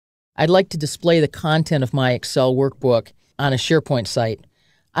I'd like to display the content of my Excel workbook on a SharePoint site.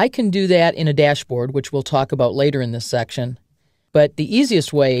 I can do that in a dashboard, which we'll talk about later in this section. But the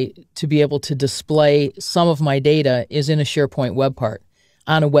easiest way to be able to display some of my data is in a SharePoint web part,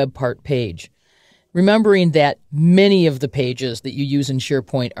 on a web part page. Remembering that many of the pages that you use in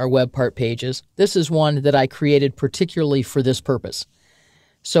SharePoint are web part pages, this is one that I created particularly for this purpose.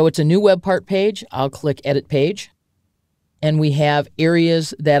 So it's a new web part page. I'll click Edit Page. And we have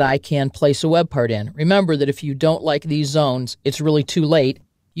areas that I can place a web part in. Remember that if you don't like these zones, it's really too late.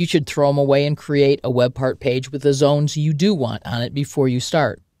 You should throw them away and create a web part page with the zones you do want on it before you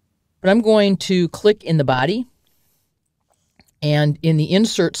start. But I'm going to click in the body, and in the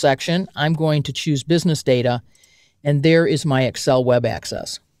Insert section, I'm going to choose Business Data, and there is my Excel Web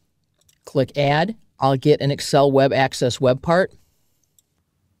Access. Click Add. I'll get an Excel Web Access web part,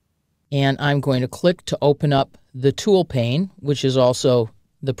 and I'm going to click to open up the Tool pane, which is also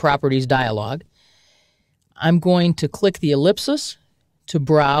the Properties dialog. I'm going to click the ellipsis to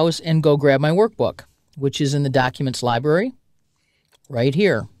browse and go grab my workbook, which is in the Documents library right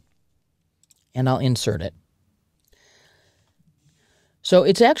here, and I'll insert it. So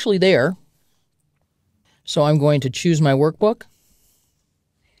it's actually there. So I'm going to choose my workbook.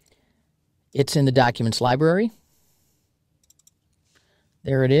 It's in the Documents library.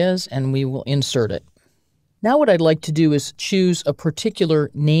 There it is, and we will insert it. Now what I'd like to do is choose a particular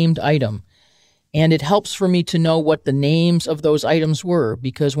named item. And it helps for me to know what the names of those items were,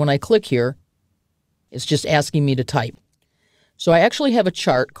 because when I click here, it's just asking me to type. So I actually have a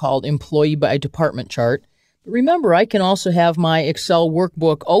chart called Employee by Department Chart. But remember, I can also have my Excel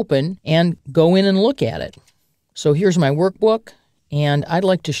workbook open and go in and look at it. So here's my workbook, and I'd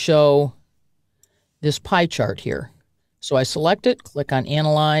like to show this pie chart here. So I select it, click on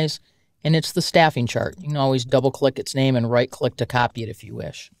Analyze, and it's the staffing chart. You can always double-click its name and right-click to copy it if you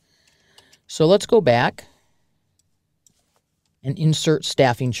wish. So let's go back and insert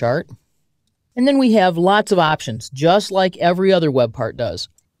staffing chart. And then we have lots of options, just like every other web part does.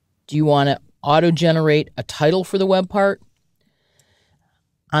 Do you want to auto-generate a title for the web part?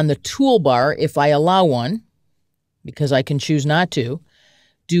 On the toolbar, if I allow one, because I can choose not to,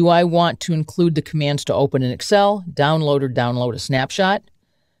 do I want to include the commands to open an Excel, download or download a snapshot?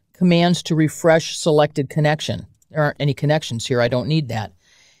 Commands to refresh selected connection. There aren't any connections here. I don't need that.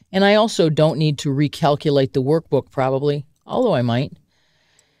 And I also don't need to recalculate the workbook probably, although I might.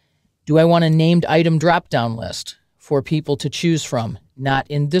 Do I want a named item drop-down list for people to choose from? Not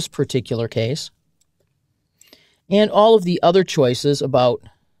in this particular case. And all of the other choices about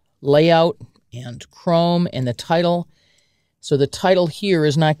layout and Chrome and the title. So the title here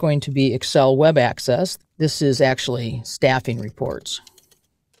is not going to be Excel Web Access. This is actually Staffing Reports.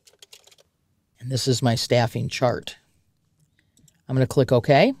 And this is my staffing chart. I'm going to click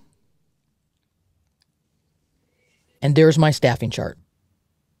OK. And there's my staffing chart.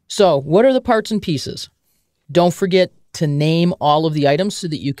 So what are the parts and pieces? Don't forget to name all of the items so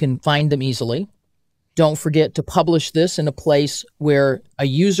that you can find them easily. Don't forget to publish this in a place where a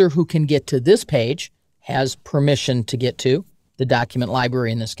user who can get to this page has permission to get to, the document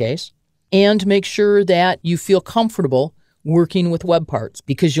library in this case. And make sure that you feel comfortable working with web parts,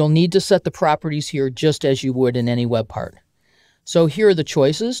 because you'll need to set the properties here just as you would in any web part. So here are the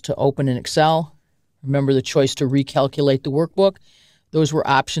choices to open in Excel. Remember the choice to recalculate the workbook. Those were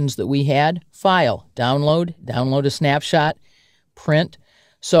options that we had. File, download, download a snapshot, print.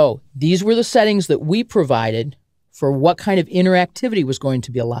 So these were the settings that we provided for what kind of interactivity was going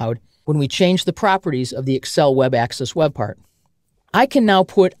to be allowed when we changed the properties of the Excel Web Access web part. I can now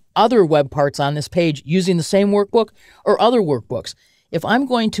put other web parts on this page using the same workbook or other workbooks. If I'm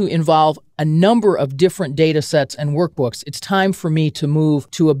going to involve a number of different data sets and workbooks, it's time for me to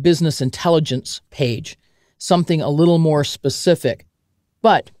move to a business intelligence page, something a little more specific.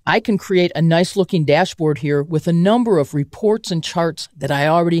 But I can create a nice looking dashboard here with a number of reports and charts that I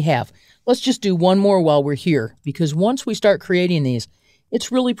already have. Let's just do one more while we're here, because once we start creating these,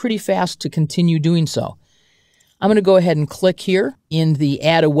 it's really pretty fast to continue doing so. I'm going to go ahead and click here in the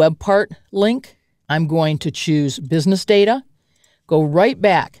Add a Web Part link. I'm going to choose Business Data, go right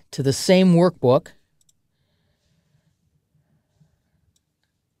back to the same workbook,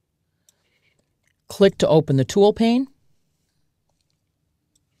 click to open the Tool pane,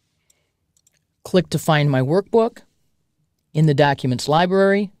 click to find my workbook in the Documents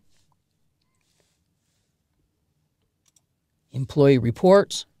library, Employee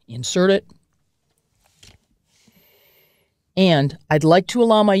Reports, insert it. And I'd like to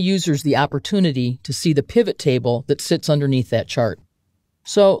allow my users the opportunity to see the pivot table that sits underneath that chart.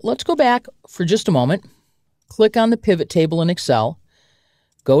 So let's go back for just a moment, click on the pivot table in Excel,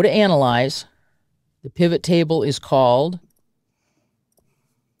 Go to Analyze. The pivot table is called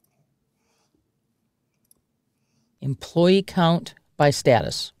Employee Count by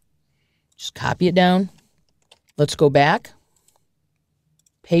Status. Just copy it down. Let's go back.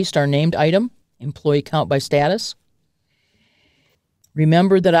 Paste our named item, Employee Count by Status.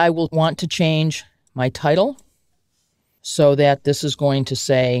 Remember that I will want to change my title so that this is going to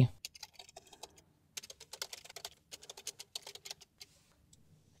say,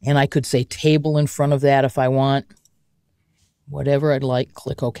 and I could say table in front of that if I want. Whatever I'd like,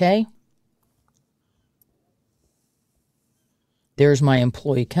 click OK. There's my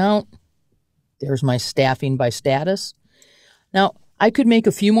employee count. There's my staffing by status. Now, I could make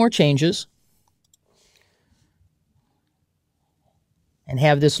a few more changes and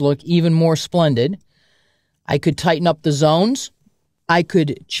have this look even more splendid. I could tighten up the zones. I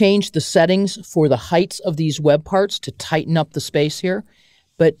could change the settings for the heights of these web parts to tighten up the space here.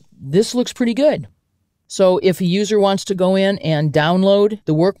 But this looks pretty good. So if a user wants to go in and download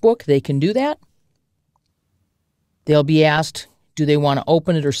the workbook, they can do that. They'll be asked, do they want to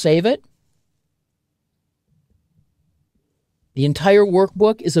open it or save it? The entire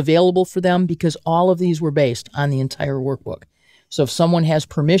workbook is available for them because all of these were based on the entire workbook. So if someone has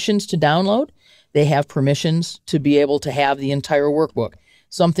permissions to download, they have permissions to be able to have the entire workbook.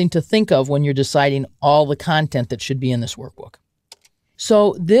 Something to think of when you're deciding all the content that should be in this workbook.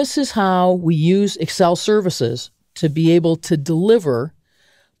 So this is how we use Excel services to be able to deliver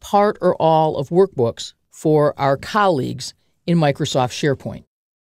part or all of workbooks for our colleagues in Microsoft SharePoint.